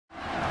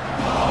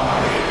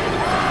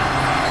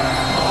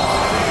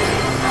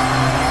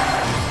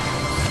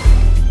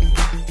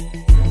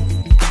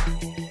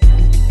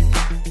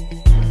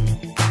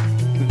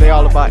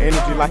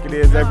energy like it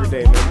is every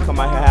day, man. We come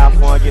out here, have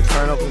fun, get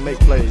turned up, and make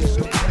plays.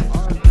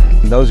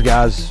 Those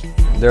guys,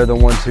 they're the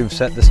ones who've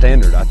set the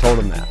standard. I told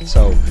them that.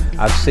 So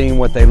I've seen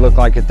what they look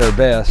like at their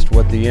best,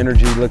 what the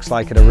energy looks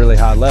like at a really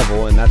high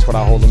level, and that's what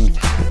I hold them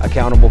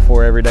accountable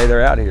for every day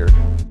they're out here.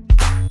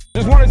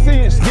 Just want to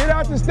see you get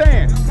out the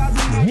stands.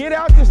 Get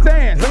out the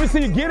stands. Let me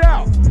see you get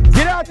out.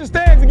 Get out the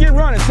stands and get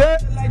running.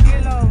 Set.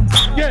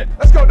 Get it.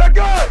 Let's go. That's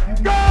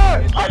good. Good.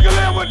 I can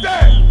live with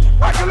that.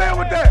 I can live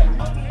with that.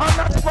 I'm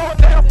not slowing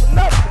down for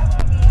nothing.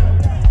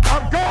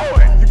 I'm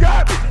going. You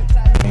got me.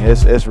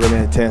 It's really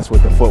intense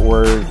with the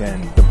footwork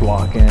and the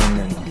blocking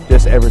and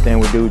just everything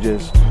we do,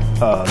 just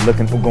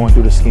going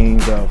through the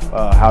schemes of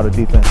how the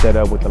defense set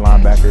up with the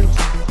linebackers.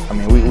 I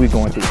mean, we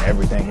going through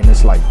everything, and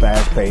it's like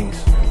fast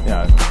pace,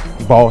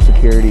 ball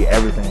security,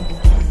 everything.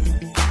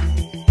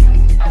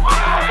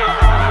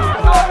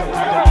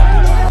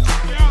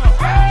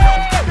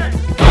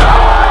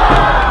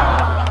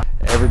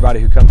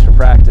 Everybody who comes to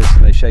practice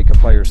and they shake a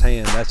player's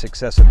hand, that's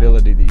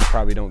accessibility that you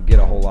probably don't get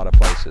a whole lot of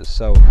places.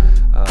 So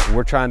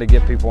we're trying to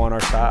get people on our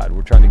side.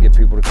 We're trying to get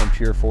people to come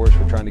cheer for us.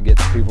 We're trying to get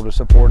people to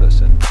support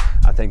us, and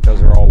I think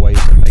those are all ways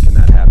of making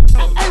that happen.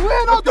 Hey,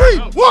 win on three.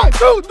 1,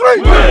 2,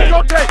 3.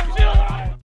 Go take it.